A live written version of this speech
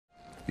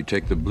You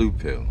take the blue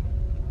pill.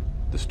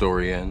 The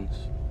story ends.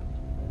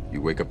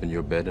 You wake up in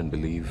your bed and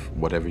believe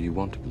whatever you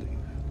want to believe.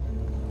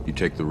 You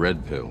take the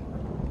red pill.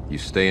 You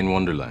stay in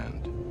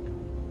Wonderland.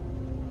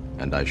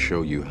 And I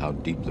show you how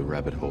deep the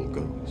rabbit hole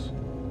goes.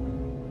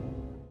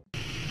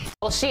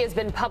 Well, she has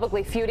been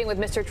publicly feuding with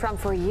Mr. Trump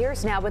for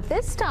years now, but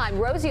this time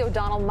Rosie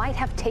O'Donnell might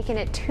have taken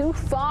it too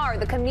far.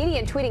 The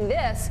comedian tweeting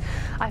this: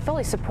 "I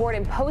fully support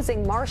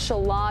imposing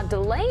martial law,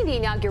 delaying the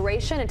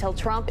inauguration until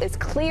Trump is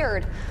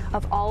cleared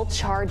of all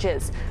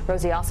charges."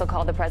 Rosie also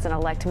called the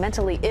president-elect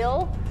mentally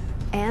ill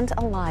and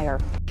a liar.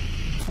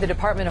 The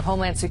Department of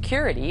Homeland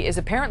Security is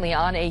apparently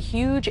on a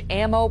huge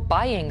ammo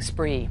buying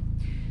spree.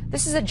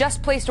 This is a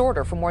just-placed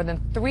order for more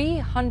than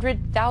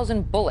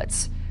 300,000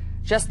 bullets.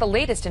 Just the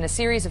latest in a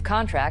series of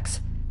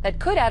contracts that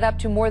could add up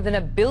to more than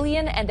 1.5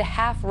 billion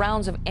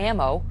rounds of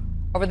ammo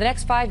over the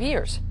next 5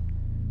 years.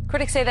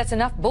 Critics say that's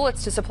enough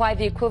bullets to supply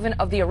the equivalent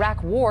of the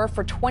Iraq War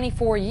for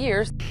 24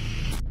 years.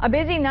 A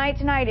busy night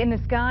tonight in the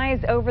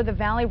skies over the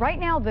valley. Right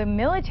now, the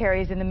military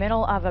is in the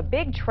middle of a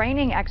big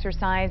training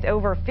exercise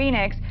over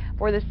Phoenix.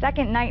 For the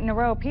second night in a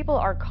row, people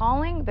are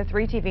calling the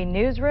 3TV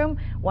newsroom,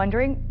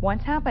 wondering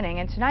what's happening.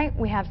 And tonight,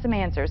 we have some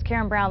answers.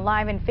 Karen Brown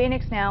live in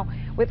Phoenix now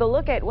with a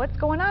look at what's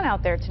going on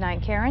out there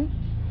tonight. Karen?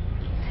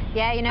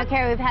 Yeah, you know,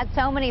 Carrie, we've had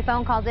so many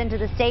phone calls into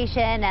the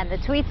station and the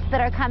tweets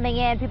that are coming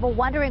in, people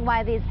wondering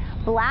why these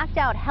blacked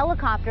out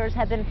helicopters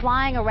have been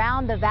flying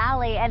around the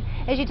valley. And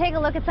as you take a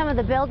look at some of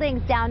the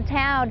buildings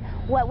downtown,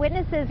 what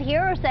witnesses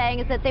here are saying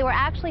is that they were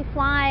actually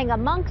flying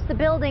amongst the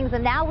buildings,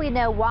 and now we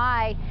know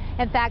why.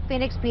 In fact,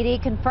 Phoenix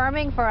PD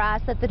confirming for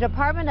us that the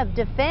Department of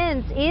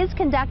Defense is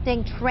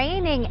conducting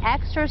training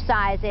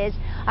exercises,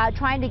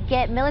 trying to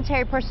get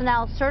military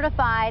personnel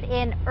certified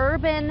in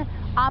urban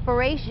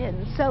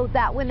operations so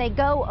that when they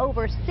go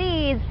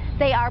overseas,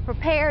 they are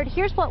prepared.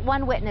 Here's what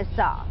one witness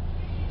saw.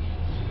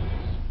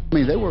 I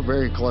mean, they were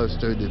very close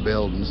to the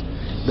buildings.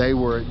 They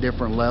were at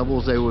different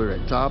levels. They were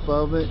at top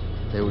of it.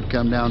 They would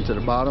come down to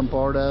the bottom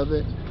part of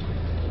it,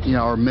 you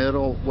know, or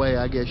middle way,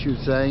 I guess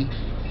you'd say.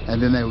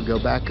 And then they would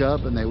go back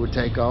up and they would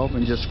take off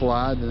and just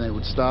fly. Then they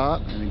would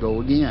stop and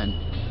go again.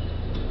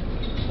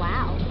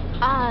 Wow.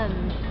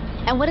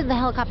 And what did the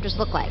helicopters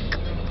look like?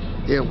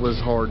 It was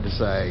hard to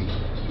say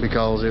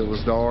because it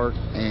was dark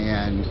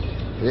and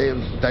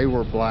they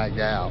were blacked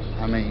out.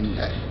 I mean,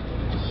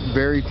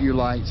 very few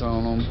lights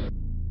on them.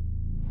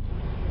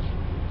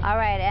 All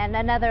right, and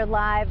another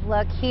live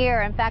look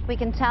here. In fact, we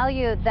can tell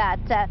you that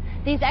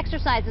these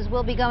exercises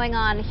will be going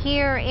on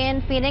here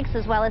in Phoenix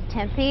as well as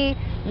Tempe,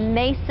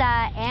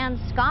 Mesa, and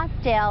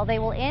Scottsdale. They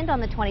will end on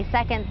the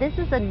 22nd. This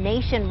is a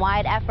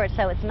nationwide effort,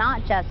 so it's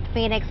not just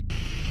Phoenix.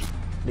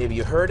 Maybe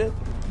you heard it,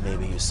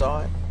 maybe you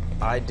saw it.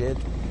 I did.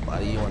 A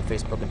lot of you on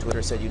Facebook and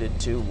Twitter said you did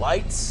too.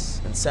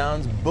 Lights and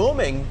sounds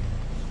booming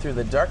through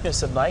the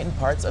darkness of night in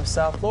parts of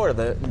South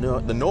Florida.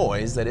 The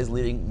noise that is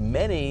leaving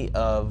many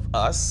of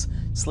us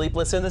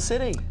sleepless in the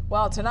city.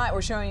 Well, tonight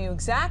we're showing you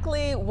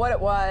exactly what it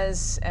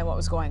was and what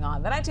was going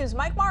on. The 19's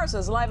Mike Morris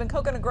is live in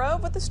Coconut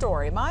Grove with the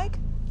story. Mike?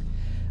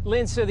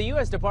 Lynn, so the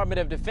U.S. Department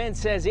of Defense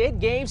says it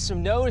gave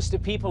some notice to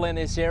people in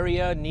this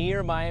area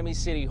near Miami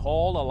City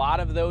Hall. A lot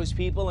of those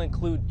people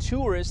include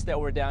tourists that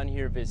were down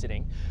here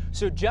visiting.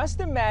 So just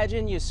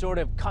imagine you sort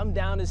of come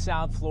down to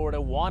South Florida,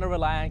 want to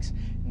relax,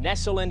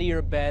 nestle into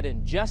your bed,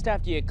 and just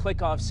after you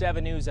click off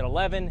 7 News at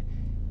 11,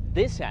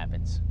 this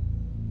happens.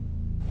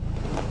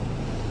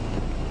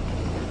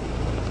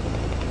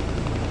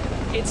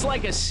 It's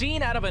like a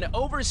scene out of an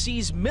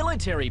overseas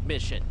military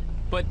mission,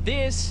 but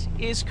this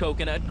is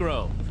Coconut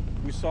Grove.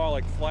 We saw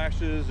like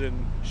flashes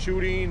and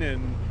shooting,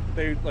 and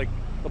they like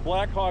the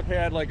Black Hawk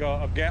had like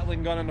a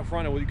Gatling gun in the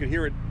front, and you could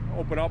hear it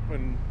open up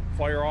and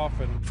fire off.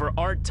 And for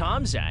Art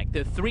Tomczak,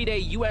 the 3-day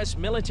U.S.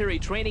 military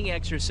training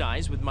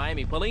exercise with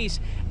Miami police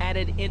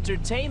added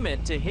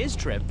entertainment to his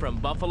trip from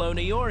Buffalo,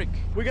 New York.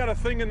 We got a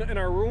thing in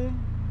our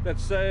room that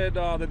said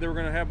that they were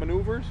going to have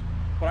maneuvers,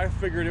 but I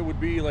figured it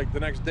would be like the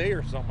next day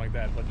or something like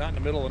that, but not in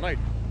the middle of the night.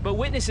 But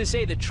witnesses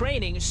say the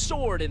training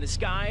soared in the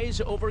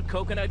skies over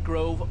Coconut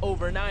Grove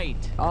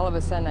overnight. All of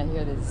a sudden I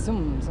hear this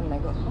zoom, and I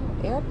go, oh,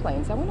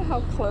 airplanes. I wonder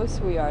how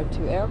close we are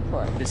to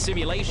airport. The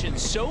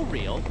simulation's so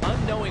real,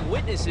 unknowing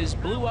witnesses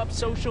blew up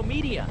social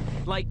media,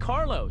 like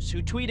Carlos,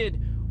 who tweeted,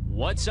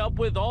 "What's up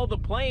with all the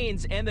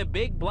planes and the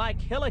big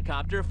black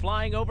helicopter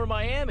flying over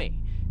Miami?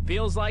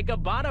 Feels like a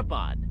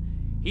Abbottabad."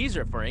 He's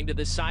referring to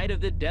the site of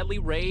the deadly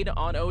raid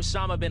on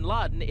Osama bin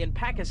Laden in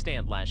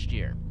Pakistan last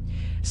year.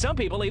 Some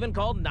people even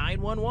called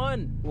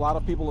 911. A lot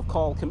of people have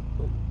called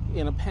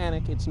in a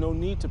panic. It's no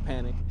need to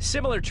panic.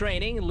 Similar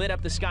training lit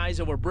up the skies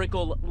over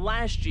Brickell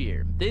last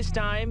year. This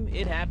time,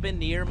 it happened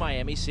near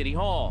Miami City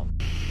Hall.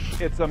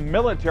 It's a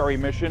military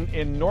mission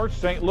in North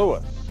St.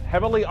 Louis.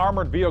 Heavily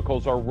armored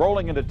vehicles are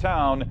rolling into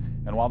town,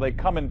 and while they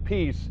come in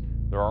peace,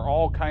 there are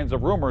all kinds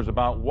of rumors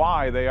about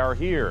why they are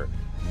here.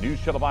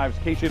 News Channel 5's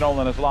Casey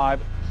Nolan is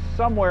live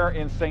somewhere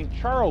in St.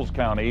 Charles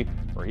County,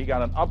 where he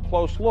got an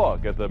up-close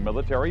look at the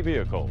military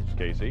vehicles.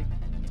 Casey?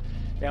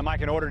 Yeah,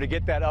 Mike, in order to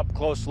get that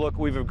up-close look,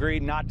 we've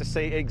agreed not to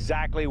say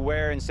exactly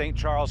where in St.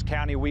 Charles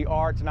County we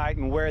are tonight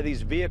and where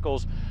these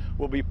vehicles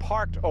will be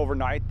parked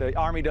overnight. The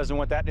Army doesn't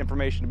want that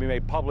information to be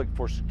made public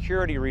for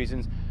security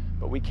reasons,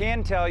 but we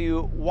can tell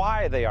you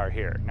why they are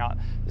here. Now,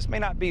 this may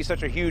not be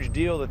such a huge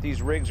deal that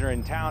these rigs are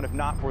in town if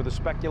not for the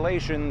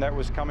speculation that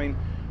was coming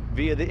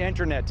via the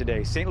internet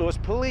today. St. Louis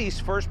police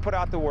first put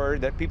out the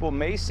word that people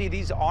may see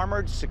these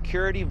armored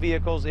security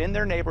vehicles in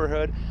their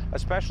neighborhood,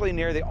 especially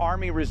near the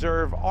Army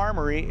Reserve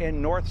Armory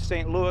in North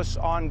St. Louis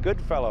on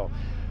Goodfellow.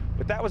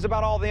 But that was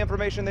about all the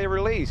information they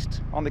released.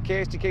 On the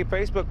KSTK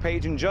Facebook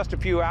page in just a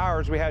few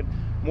hours, we had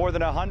more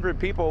than 100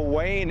 people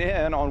weighing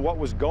in on what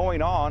was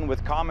going on,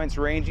 with comments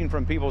ranging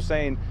from people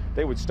saying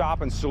they would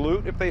stop and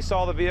salute if they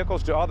saw the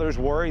vehicles to others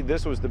worried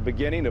this was the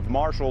beginning of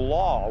martial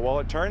law. Well,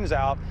 it turns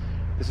out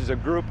this is a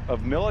group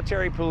of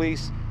military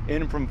police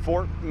in from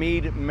Fort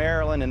Meade,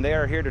 Maryland, and they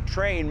are here to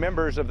train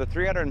members of the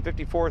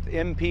 354th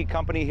MP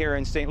Company here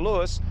in St.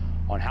 Louis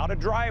on how to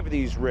drive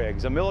these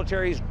rigs, a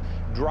military's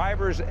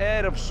driver's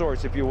ed of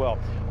sorts, if you will,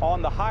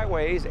 on the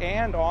highways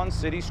and on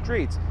city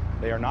streets.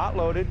 They are not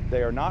loaded,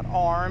 they are not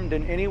armed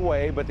in any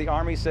way, but the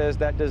Army says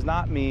that does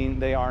not mean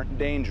they aren't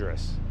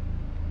dangerous.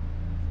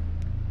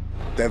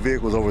 That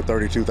vehicle is over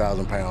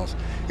 32,000 pounds.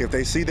 If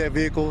they see that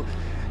vehicle,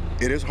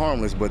 it is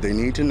harmless, but they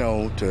need to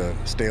know to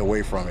stay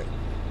away from it.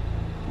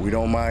 We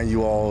don't mind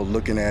you all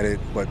looking at it,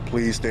 but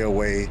please stay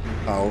away.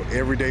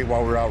 Every day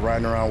while we're out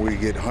riding around, we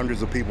get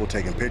hundreds of people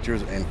taking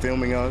pictures and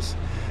filming us,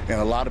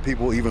 and a lot of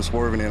people even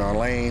swerving in our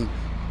lane.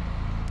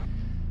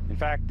 In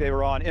fact, they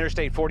were on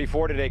Interstate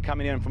 44 today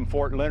coming in from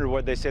Fort Leonard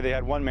Wood. They say they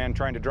had one man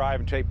trying to drive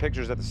and take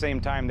pictures at the same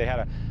time. They had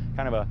a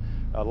kind of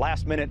a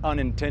last-minute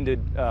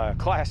unintended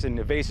class in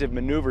evasive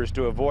maneuvers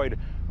to avoid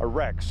a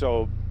wreck.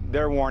 So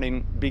they're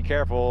warning, be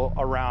careful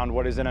around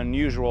what is an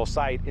unusual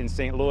sight in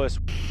St. Louis.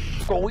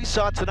 What we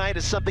saw tonight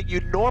is something you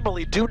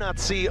normally do not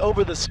see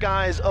over the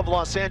skies of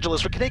Los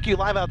Angeles. We're going to take you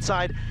live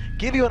outside,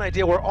 give you an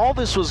idea where all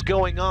this was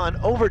going on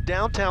over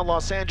downtown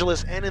Los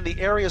Angeles and in the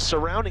area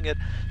surrounding it.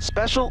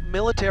 Special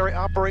Military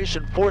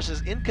Operation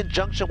Forces, in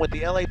conjunction with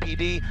the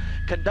LAPD,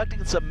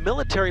 conducting some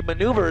military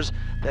maneuvers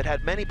that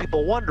had many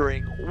people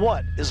wondering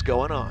what is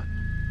going on.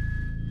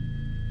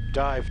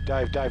 Dive,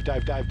 dive, dive,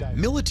 dive, dive, dive.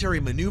 Military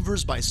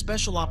maneuvers by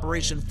Special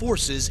Operation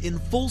Forces in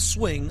full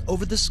swing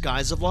over the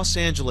skies of Los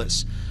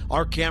Angeles.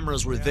 Our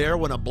cameras were there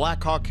when a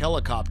Black Hawk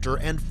helicopter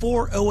and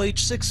 4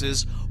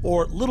 OH-6s,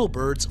 or Little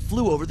Birds,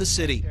 flew over the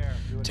city.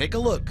 Take a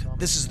look.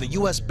 This is the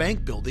U.S.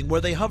 Bank building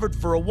where they hovered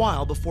for a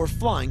while before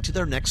flying to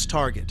their next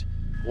target.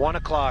 1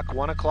 o'clock,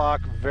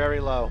 very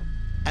low.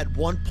 At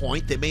one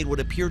point, they made what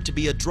appeared to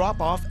be a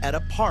drop-off at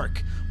a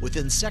park.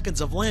 Within seconds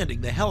of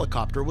landing, the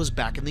helicopter was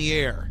back in the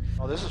air.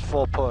 Oh, this is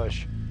full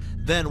push.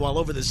 Then, while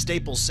over the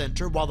Staples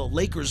Center, while the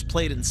Lakers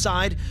played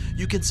inside,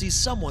 you can see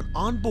someone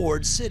on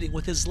board sitting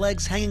with his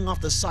legs hanging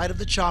off the side of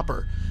the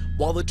chopper.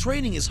 While the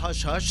training is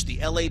hush-hush, the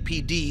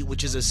LAPD,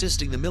 which is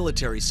assisting the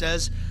military,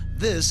 says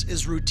this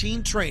is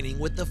routine training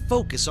with the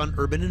focus on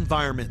urban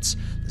environments.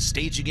 The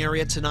staging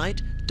area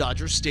tonight,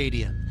 Dodger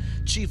Stadium.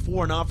 Chief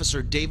Warrant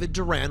Officer David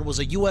Duran was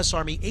a U.S.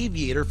 Army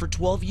aviator for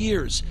 12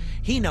 years.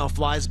 He now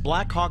flies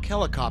Black Hawk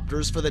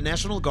helicopters for the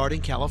National Guard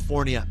in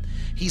California.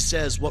 He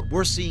says what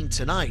we're seeing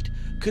tonight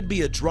could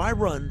be a dry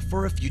run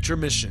for a future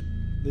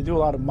mission. They do a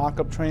lot of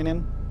mock-up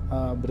training,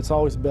 but it's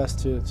always best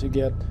to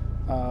get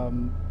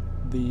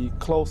the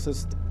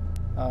closest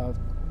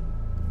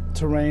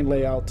terrain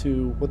layout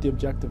to what the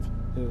objective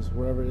is,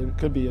 wherever it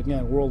could be,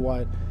 again,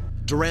 worldwide.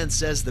 Duran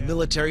says the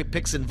military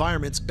picks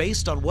environments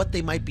based on what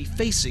they might be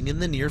facing in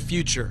the near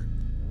future.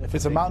 If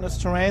it's a mountainous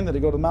terrain, then they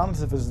go to the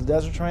mountains. If it's a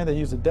desert terrain, they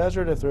use the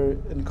desert. If they're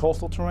in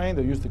coastal terrain,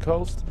 they use the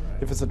coast.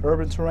 If it's an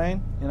urban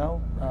terrain, you know,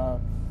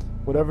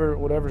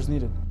 whatever's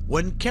needed.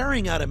 When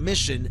carrying out a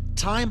mission,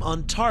 time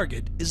on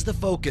target is the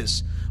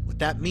focus. What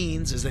that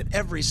means is that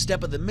every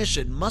step of the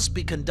mission must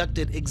be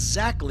conducted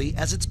exactly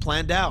as it's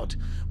planned out.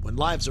 When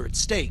lives are at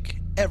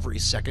stake, every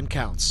second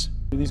counts.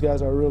 These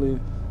guys are really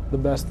the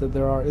best that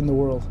there are in the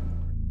world.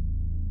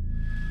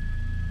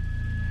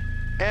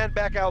 And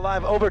back out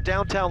live over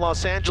downtown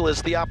Los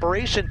Angeles, the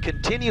operation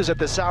continues at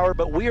this hour,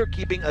 but we are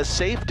keeping a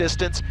safe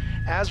distance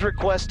as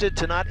requested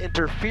to not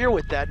interfere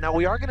with that. Now,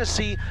 we are going to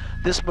see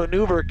this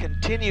maneuver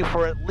continue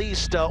for at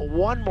least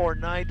one more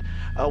night.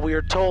 We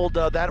are told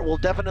that will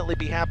definitely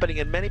be happening,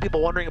 and many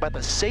people wondering about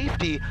the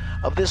safety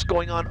of this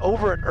going on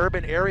over an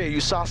urban area.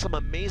 You saw some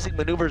amazing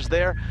maneuvers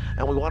there,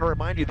 and we want to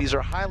remind you these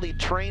are highly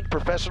trained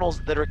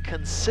professionals that are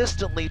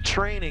consistently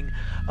training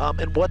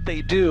in what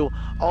they do.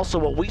 Also,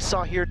 what we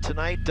saw here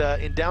tonight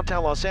in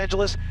downtown Los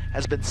Angeles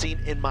has been seen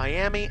in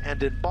Miami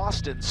and in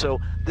Boston,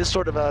 so this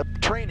sort of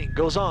training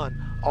goes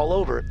on all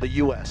over the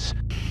U.S.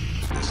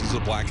 This is a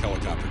black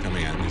helicopter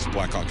coming in. These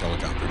Black Hawk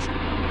helicopters.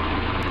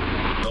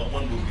 No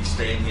one will be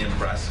staying here in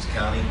Brazos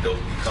County. They'll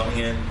be coming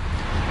in,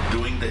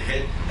 doing the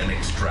hit and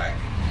extracting.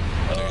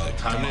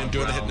 Time on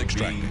doing the hit and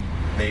extracting.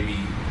 Maybe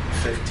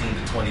 15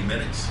 to 20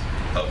 minutes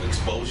of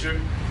exposure,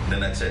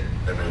 then that's it.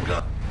 Then they're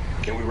done.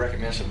 Can we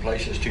recommend some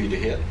places to you to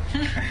hit?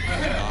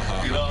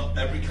 You know,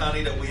 every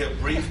county that we have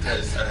briefed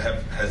has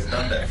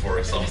done that for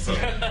us also.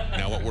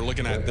 Now, what we're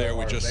looking at there,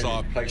 we just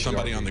saw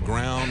somebody on the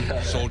ground,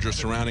 soldiers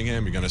surrounding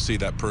him. You're going to see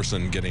that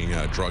person getting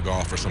drug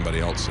off, or somebody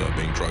else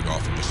being drug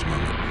off in just a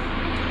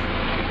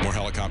moment. More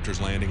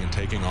helicopters landing and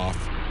taking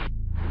off.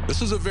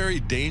 This is a very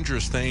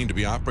dangerous thing to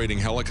be operating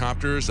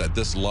helicopters at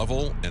this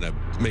level in a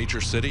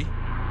major city.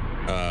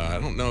 I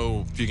don't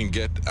know if you can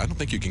get, I don't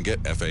think you can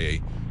get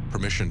FAA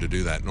permission to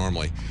do that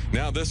normally.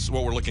 Now this,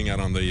 what we're looking at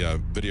on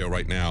the video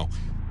right now,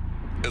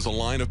 is a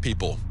line of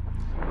people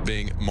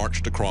being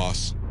marched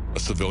across a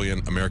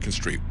civilian American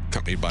street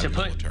accompanied by the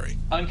military.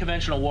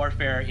 Unconventional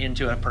warfare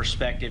into a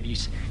perspective,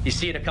 you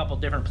see it a couple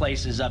different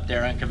places up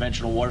there,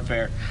 unconventional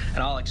warfare,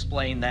 and I'll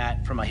explain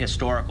that from a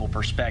historical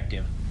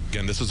perspective.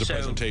 Again, this is a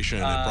presentation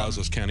in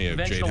Brazos County of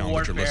Jade Helm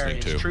that you're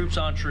listening to. Troops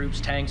on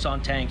troops, tanks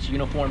on tanks,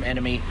 uniform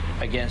enemy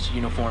against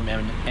uniform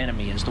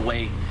enemy is the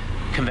way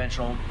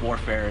conventional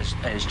warfare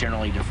is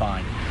generally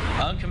defined.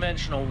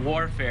 Unconventional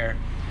warfare,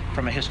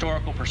 from a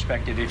historical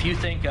perspective, if you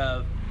think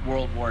of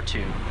World War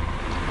II,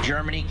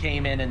 Germany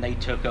came in and they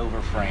took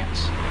over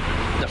France.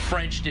 The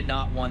French did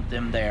not want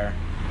them there.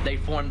 They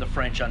formed the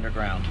French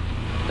underground.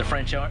 The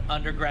French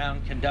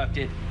underground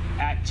conducted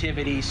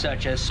activities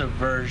such as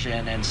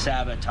subversion and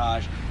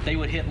sabotage. They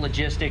would hit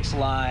logistics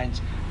lines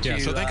to,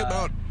 so think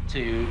about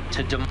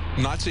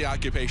Nazi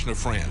occupation of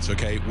France,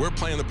 okay? We're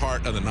playing the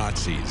part of the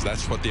Nazis.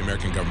 That's what the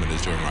American government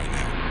is doing right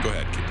now. Go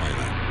ahead, keep playing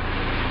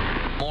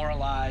that.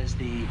 Moralize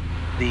the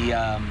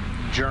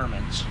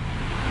Germans.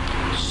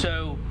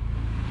 So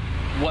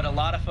what a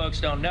lot of folks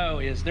don't know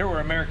is there were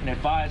American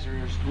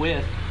advisors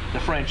with the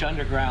French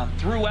underground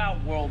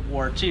throughout World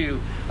War II,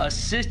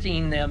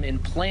 assisting them in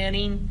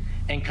planning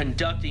and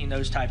conducting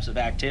those types of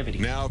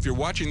activities. Now, if you're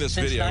watching this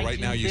video right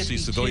now, you see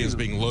civilians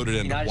being loaded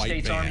into white vans. The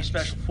United States Army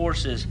Special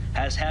Forces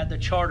has had the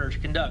charter to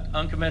conduct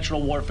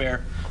unconventional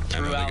warfare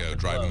throughout the globe.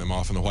 Driving them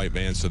off in the white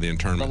vans to the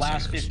internment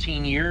centers. The last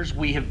 15 years,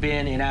 we have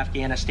been in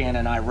Afghanistan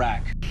and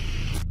Iraq.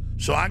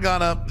 So I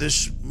got up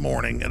this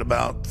morning at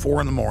about 4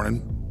 in the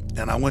morning,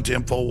 and I went to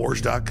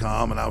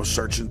Infowars.com, and I was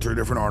searching through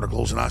different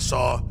articles, and I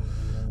saw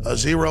a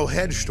Zero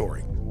Hedge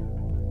story.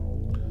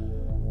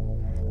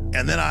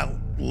 And then I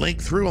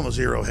linked through on the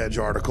Zero Hedge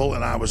article,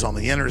 and I was on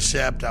The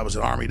Intercept, I was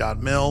at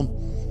Army.mil,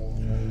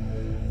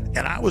 and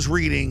I was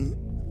reading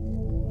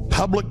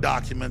public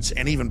documents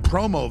and even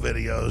promo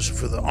videos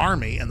for the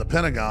Army and the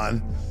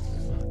Pentagon.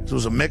 It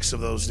was a mix of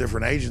those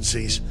different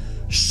agencies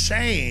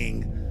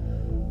saying,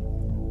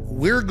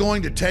 we're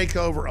going to take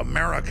over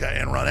America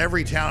and run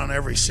every town and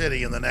every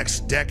city in the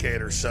next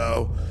decade or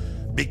so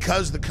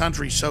because the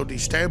country's so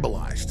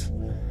destabilized.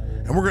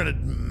 And we're going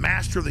to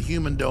master the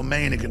human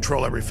domain and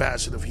control every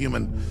facet of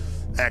human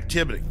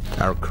activity.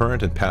 Our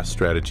current and past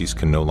strategies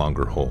can no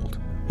longer hold.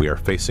 We are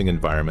facing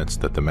environments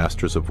that the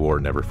masters of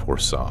war never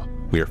foresaw.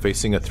 We are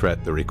facing a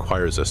threat that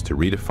requires us to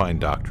redefine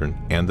doctrine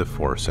and the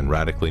force in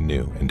radically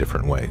new and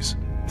different ways.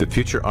 The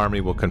future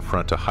Army will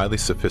confront a highly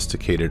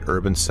sophisticated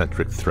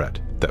urban-centric threat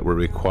that will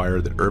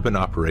require that urban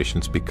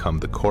operations become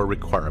the core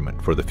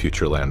requirement for the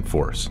future land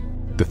force.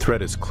 The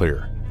threat is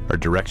clear. Our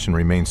direction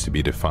remains to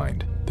be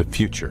defined. The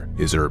future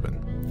is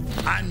urban.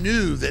 I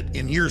knew that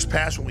in years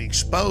past when we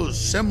exposed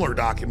similar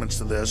documents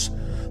to this,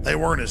 they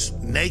weren't as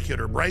naked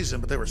or brazen,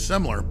 but they were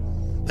similar.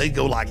 They'd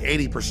go like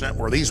 80%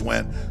 where these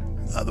went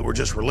that were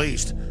just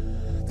released,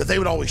 that they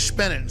would always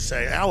spin it and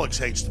say, Alex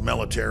hates the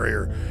military,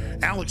 or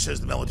Alex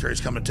says the military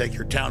is coming to take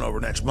your town over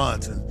next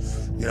month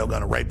and, you know,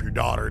 going to rape your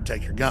daughter and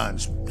take your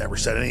guns. Never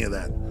said any of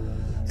that.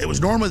 It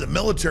was normally the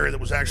military that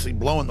was actually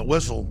blowing the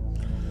whistle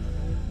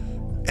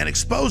and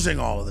exposing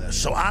all of this.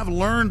 So I've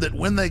learned that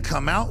when they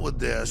come out with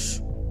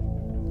this,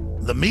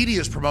 the media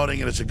is promoting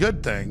it as a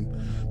good thing,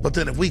 but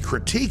then if we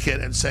critique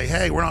it and say,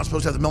 hey, we're not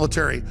supposed to have the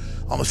military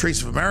on the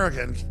streets of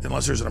America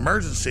unless there's an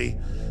emergency,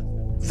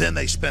 then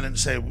they spin it and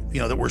say, you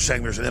know, that we're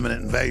saying there's an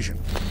imminent invasion.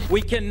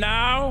 We can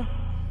now,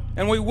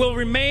 and we will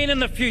remain in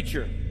the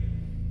future,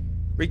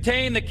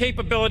 retain the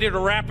capability to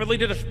rapidly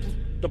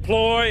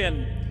deploy,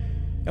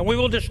 and we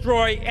will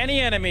destroy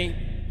any enemy,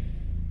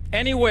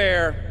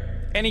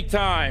 anywhere,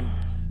 anytime.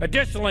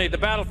 Additionally, the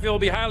battlefield will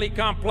be highly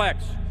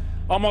complex,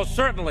 almost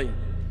certainly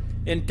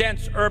in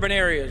dense urban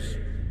areas,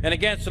 and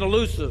against an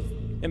elusive,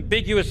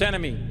 ambiguous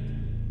enemy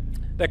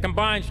that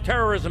combines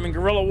terrorism and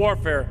guerrilla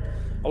warfare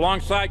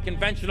alongside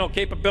conventional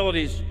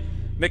capabilities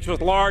mixed with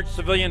large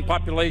civilian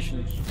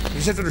populations. You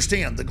just have to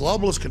understand, the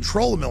globalists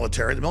control the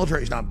military. The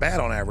military is not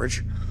bad on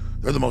average.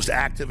 They're the most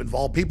active,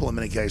 involved people in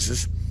many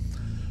cases.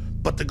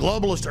 But the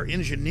globalists are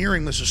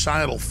engineering the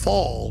societal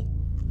fall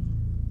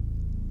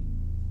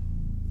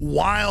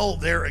while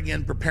they're,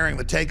 again, preparing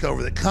the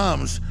takeover that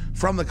comes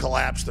from the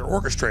collapse they're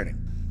orchestrating.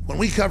 When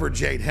we covered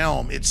Jade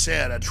Helm, it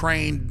said a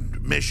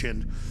trained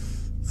mission,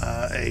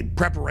 a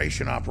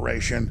preparation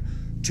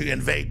operation to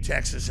invade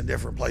Texas and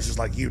different places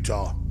like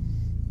Utah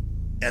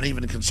and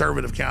even the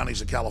conservative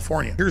counties of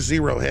California. Here's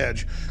Zero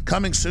Hedge.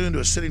 Coming soon to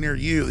a city near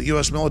you, the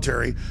U.S.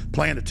 military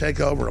plan to take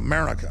over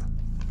America.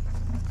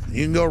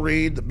 You can go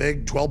read the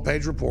big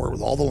 12-page report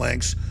with all the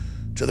links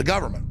to the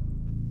government.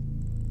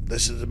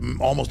 This is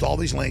almost all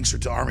these links are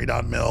to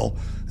Army.mil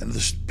and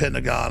the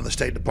Pentagon and the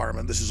State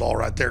Department. This is all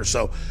right there.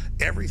 So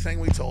everything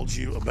we told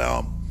you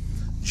about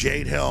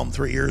Jade Helm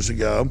 3 years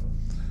ago,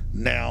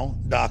 now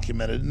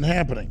documented and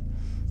happening.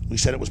 We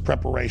said it was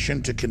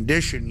preparation to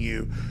condition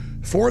you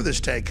for this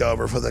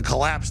takeover, for the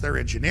collapse they're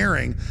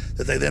engineering,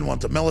 that they then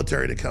want the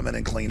military to come in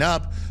and clean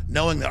up,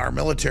 knowing that our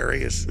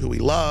military is who we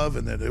love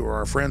and that who are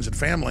our friends and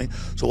family,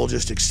 so we'll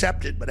just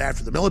accept it. But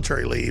after the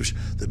military leaves,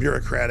 the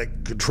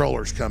bureaucratic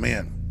controllers come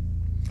in.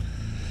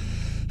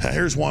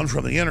 Here's one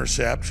from The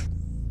Intercept,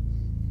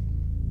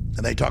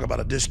 and they talk about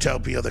a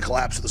dystopia, the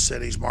collapse of the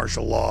cities,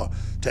 martial law,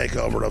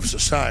 takeover of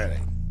society.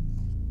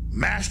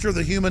 Master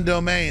the human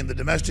domain, the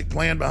domestic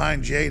plan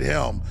behind Jade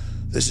Helm.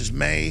 This is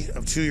May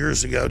of 2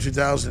 years ago,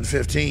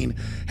 2015,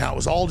 how it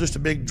was all just a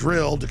big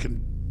drill to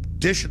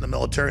condition the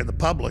military and the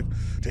public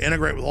to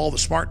integrate with all the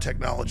smart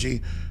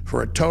technology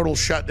for a total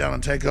shutdown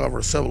and takeover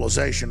of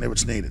civilization if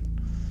it's needed.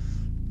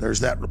 There's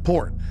that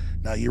report.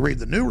 Now, you read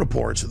the new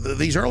reports.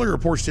 These earlier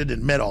reports didn't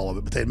admit all of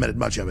it, but they admitted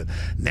much of it.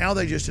 Now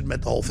they just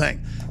admit the whole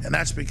thing. And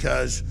that's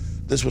because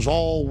this was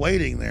all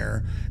waiting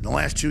there in the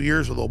last 2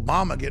 years with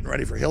Obama getting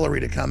ready for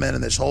Hillary to come in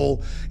and this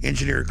whole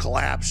engineered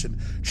collapse. And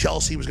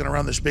Chelsea was going to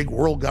run this big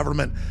world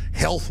government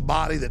health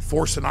body that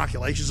forced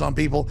inoculations on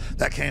people.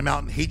 That came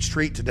out in Heat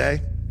Street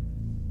today.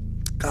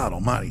 God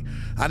almighty.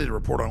 I did a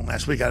report on it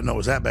last week. I didn't know it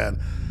was that bad.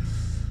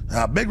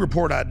 Big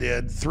report I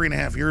did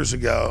 3.5 years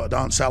ago,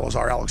 Don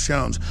Salazar, Alex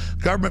Jones.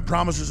 Government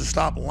promises to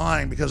stop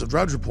lying because of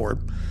Drudge Report.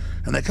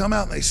 And they come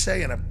out and they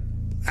say in an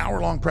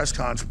hour-long press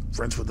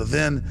conference with the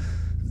then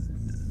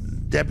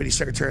Deputy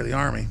Secretary of the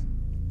Army,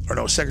 or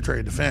no,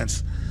 Secretary of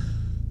Defense,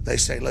 they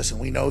say, listen,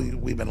 we know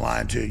we've been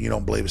lying to you. You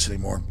don't believe us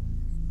anymore.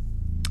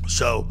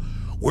 So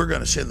we're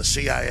going to send the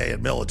CIA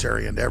and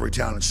military into every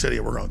town and city.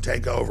 We're going to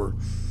take over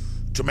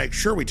to make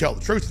sure we tell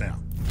the truth now.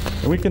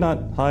 And we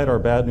cannot hide our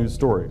bad news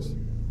stories.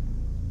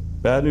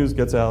 Bad news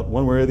gets out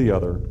one way or the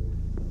other,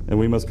 and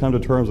we must come to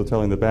terms with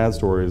telling the bad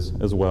stories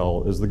as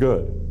well as the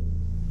good.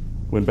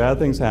 When bad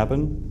things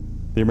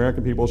happen, the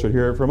American people should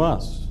hear it from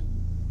us,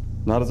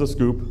 not as a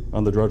scoop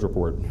on the Drudge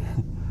Report.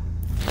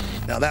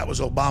 Now, that was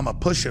Obama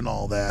pushing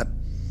all that.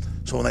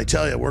 So when they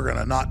tell you we're going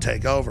to not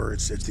take over,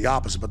 it's the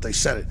opposite, but they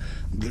said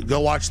it. Go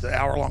watch the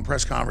hour-long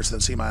press conference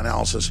and see my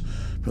analysis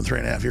from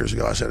 3.5 years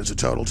ago. I said it's a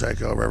total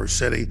takeover, every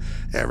city,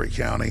 every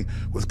county,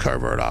 with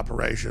covert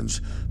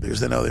operations, because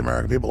they know the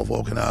American people have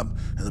woken up,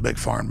 and the big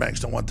foreign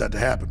banks don't want that to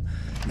happen.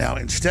 Now,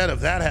 instead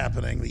of that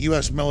happening, the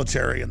U.S.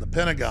 military and the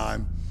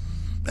Pentagon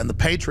and the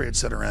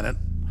patriots that are in it,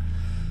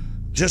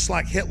 just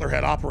like Hitler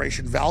had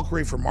Operation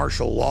Valkyrie for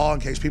martial law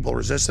in case people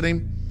resisted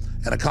him,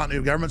 and a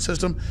continuity government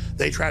system,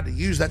 they tried to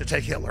use that to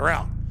take Hitler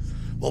out.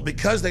 Well,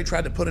 because they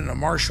tried to put in a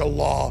martial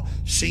law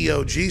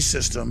COG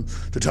system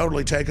to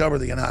totally take over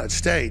the United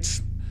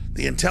States,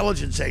 the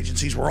intelligence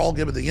agencies were all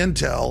given the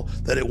intel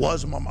that it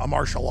was a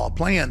martial law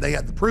plan. They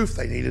had the proof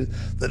they needed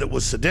that it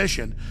was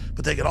sedition,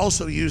 but they could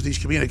also use these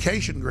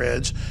communication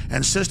grids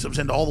and systems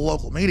into all the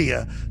local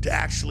media to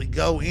actually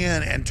go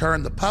in and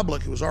turn the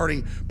public, who was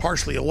already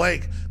partially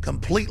awake,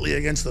 completely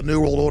against the New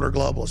World Order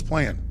globalist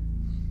plan.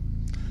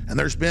 And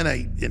there's been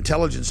an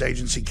intelligence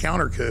agency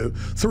counter coup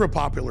through a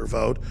popular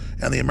vote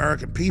and the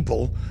American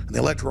people and the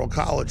Electoral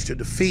College to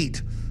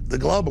defeat the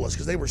globalists,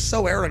 because they were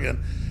so arrogant.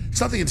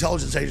 It's not the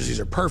intelligence agencies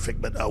are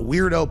perfect, but a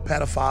weirdo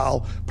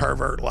pedophile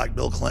pervert like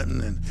Bill Clinton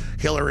and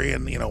Hillary,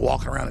 and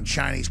walking around in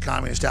Chinese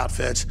communist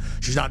outfits.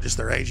 She's not just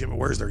their agent, but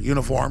wears their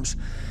uniforms,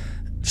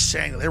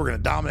 saying that they were going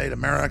to dominate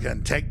America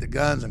and take the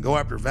guns and go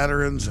after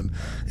veterans. And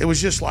it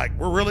was just like,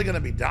 we're really going to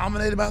be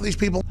dominated by these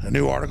people? A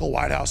new article,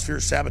 White House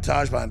fears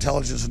sabotage by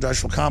intelligence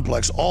industrial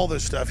complex. All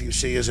this stuff you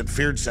see isn't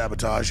feared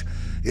sabotage,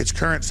 it's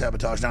current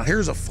sabotage. Now,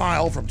 here's a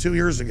file from 2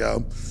 years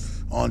ago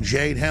on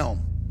Jade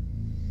Helm.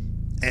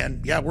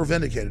 And yeah, we're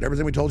vindicated.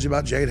 Everything we told you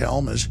about Jade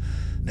Helm has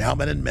now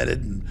been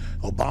admitted, and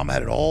Obama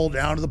had it all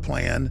down to the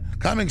plan.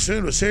 Coming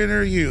soon to sit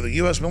near you, the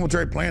U.S.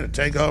 military plan to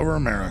take over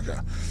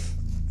America.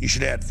 You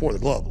should add for the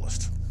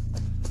globalist.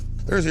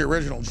 There's the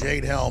original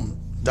Jade Helm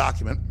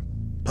document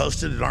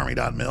posted at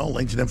Army.mil,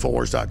 linked at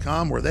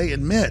Infowars.com, where they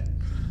admit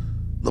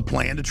the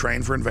plan to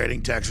train for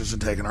invading Texas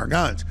and taking our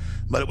guns.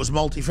 But it was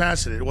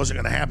multifaceted. It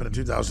wasn't going to happen in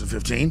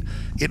 2015.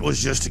 It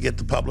was just to get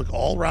the public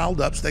all riled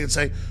up so they could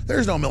say,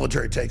 there's no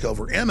military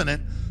takeover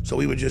imminent, so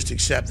we would just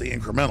accept the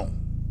incremental.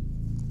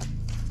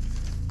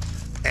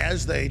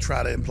 As they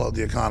try to implode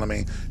the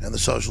economy and the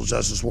social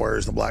justice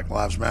warriors and the Black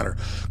Lives Matter.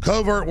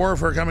 Covert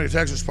warfare coming to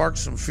Texas sparked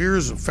some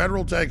fears of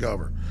federal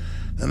takeover.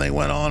 Then they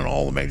went on in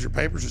all the major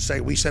papers to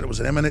say we said it was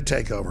an imminent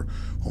takeover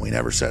when we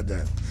never said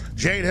that.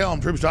 Jade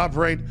Helm, troops to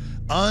operate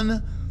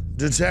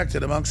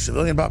undetected amongst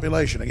civilian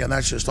population. Again,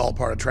 that's just all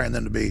part of training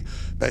them to be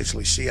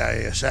basically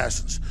CIA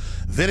assassins.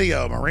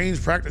 Video, Marines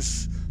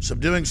practice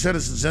subduing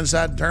citizens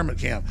inside internment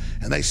camp.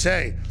 And they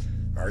say,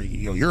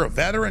 you're a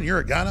veteran, you're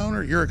a gun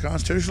owner, you're a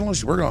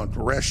constitutionalist, we're going to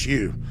arrest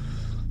you.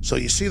 So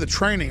you see the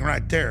training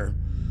right there.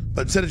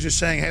 But instead of just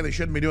saying, hey, they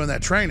shouldn't be doing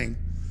that training,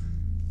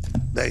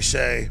 they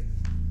say,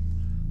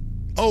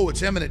 Oh,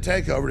 it's imminent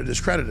takeover to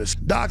discredit us.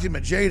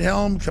 Document: Jade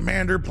Helm,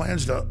 commander,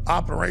 plans to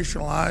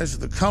operationalize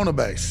the Kona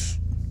base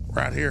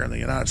right here in the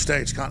United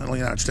States, continental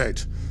United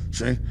States.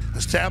 See?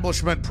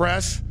 Establishment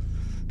press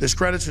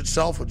discredits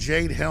itself with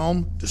Jade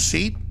Helm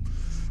deceit.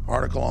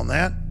 Article on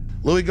that.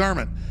 Louis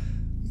Garment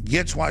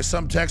gets why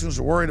some Texans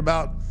are worried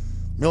about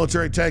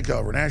military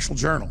takeover, National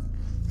Journal.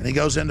 And he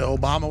goes into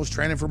Obama was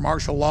training for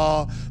martial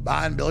law,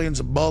 buying billions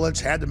of bullets,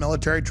 had the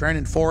military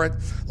training for it.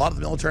 A lot of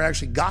the military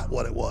actually got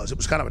what it was. It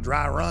was kind of a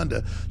dry run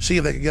to see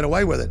if they could get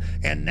away with it.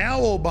 And now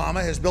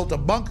Obama has built a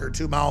bunker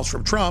 2 miles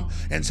from Trump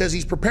and says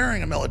he's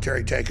preparing a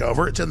military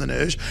takeover. It's in the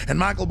news. And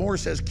Michael Moore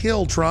says,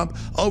 kill Trump,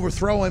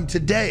 overthrow him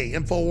today,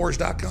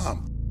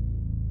 Infowars.com.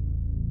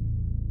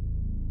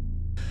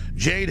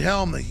 Jade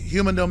Helm, the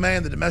human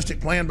domain, the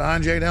domestic plan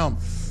behind Jade Helm.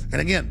 And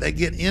again, they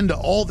get into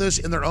all this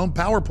in their own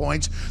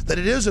PowerPoints that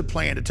it is a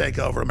plan to take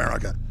over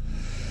America.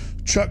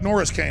 Chuck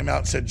Norris came out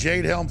and said,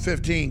 Jade Helm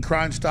 15,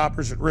 Crime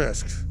Stoppers at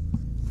risk.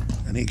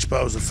 And he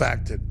exposed the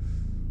fact that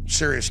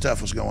serious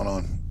stuff was going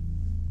on.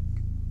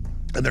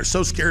 And they're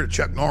so scared of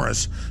Chuck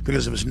Norris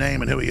because of his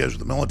name and who he is with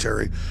the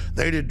military.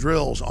 They did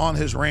drills on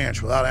his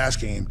ranch without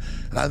asking him.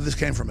 And this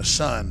came from his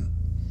son,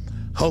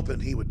 hoping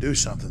he would do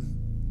something.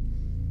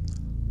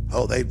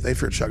 Oh, they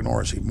fear Chuck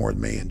Norris even more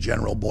than me and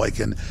General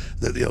Boykin.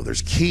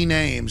 There's key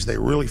names they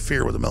really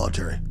fear with the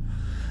military.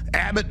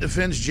 Abbott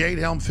defends Jade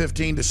Helm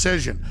 15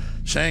 decision,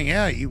 saying,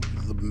 yeah,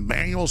 the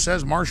manual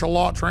says martial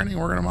law training,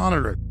 we're going to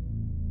monitor it.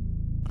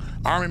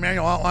 Army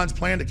manual outlines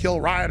plan to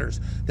kill rioters,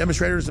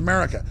 demonstrators in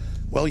America.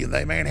 Well,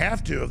 they may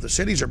have to if the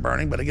cities are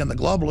burning, but again, the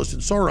globalists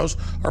and Soros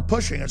are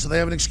pushing it, so they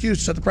have an excuse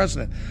to set the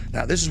precedent.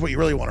 Now, this is what you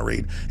really want to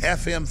read.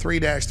 FM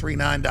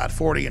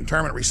 3-39.40,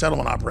 internment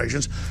resettlement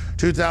operations,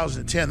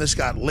 2010. This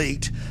got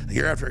leaked. A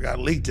year after it got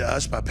leaked to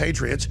us by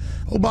patriots,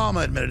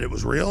 Obama admitted it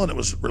was real and it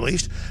was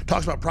released.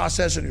 Talks about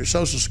processing your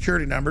social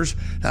security numbers,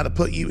 how to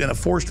put you in a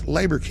forced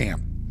labor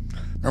camp.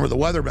 Remember, the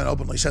Weathermen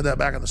openly said that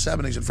back in the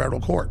 70s in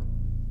federal court.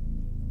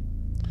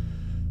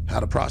 How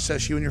to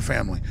process you and your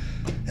family.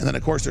 And then,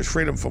 of course, there's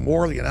Freedom from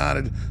War, the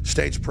United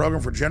States Program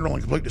for General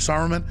and Complete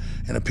Disarmament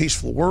in a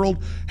Peaceful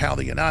World, how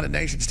the United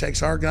Nations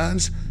takes our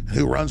guns,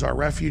 who runs our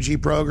refugee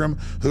program,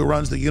 who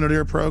runs the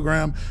UNIDIR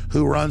program,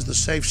 who runs the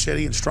Safe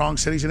City and Strong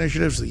Cities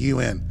initiatives, the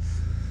UN.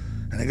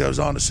 And it goes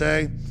on to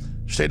say,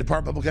 State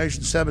Department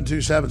publication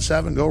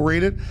 7277, go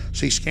read it,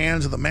 see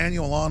scans of the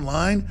manual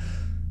online.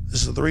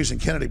 This is the reason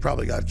Kennedy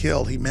probably got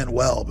killed. He meant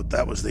well, but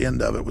that was the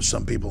end of it with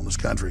some people in this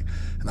country.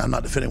 And I'm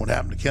not defending what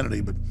happened to Kennedy,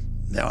 but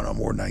now I know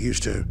more than I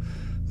used to.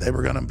 They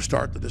were going to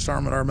start the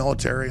disarmament of our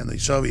military in the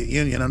Soviet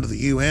Union under the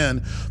UN.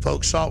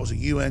 Folks saw it was a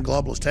UN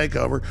globalist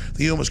takeover.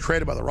 The UN was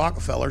created by the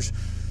Rockefellers,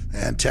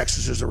 and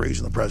Texas is the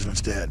reason the president's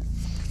dead.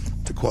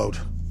 To quote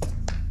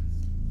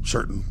a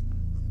certain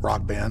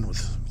rock band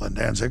with Glenn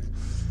Danzig.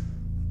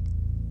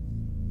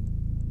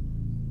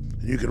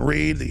 You can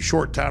read the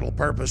short title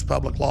Purpose,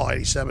 Public Law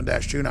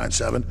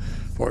 87-297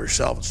 for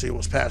yourself and see what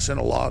was passed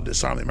into law to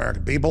disarm the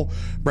American people,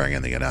 bring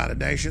in the United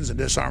Nations, and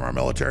disarm our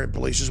military and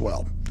police as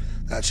well.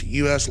 That's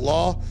U.S.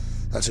 law.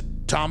 That's at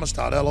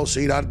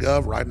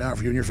thomas.loc.gov right now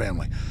for you and your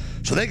family.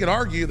 So they could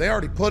argue they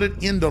already put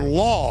it into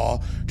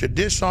law to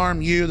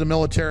disarm you, the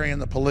military,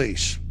 and the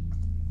police.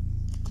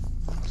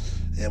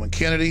 And when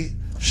Kennedy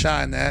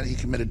signed that, he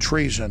committed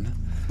treason.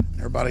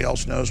 Everybody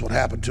else knows what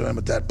happened to him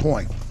at that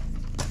point.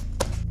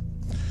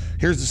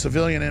 Here's the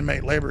civilian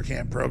inmate labor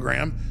camp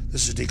program.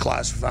 This is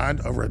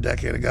declassified over a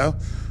decade ago.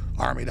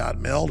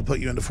 Army.mil to put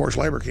you into forced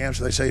labor camps.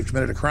 So they say you've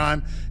committed a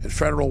crime at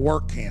federal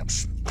work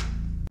camps.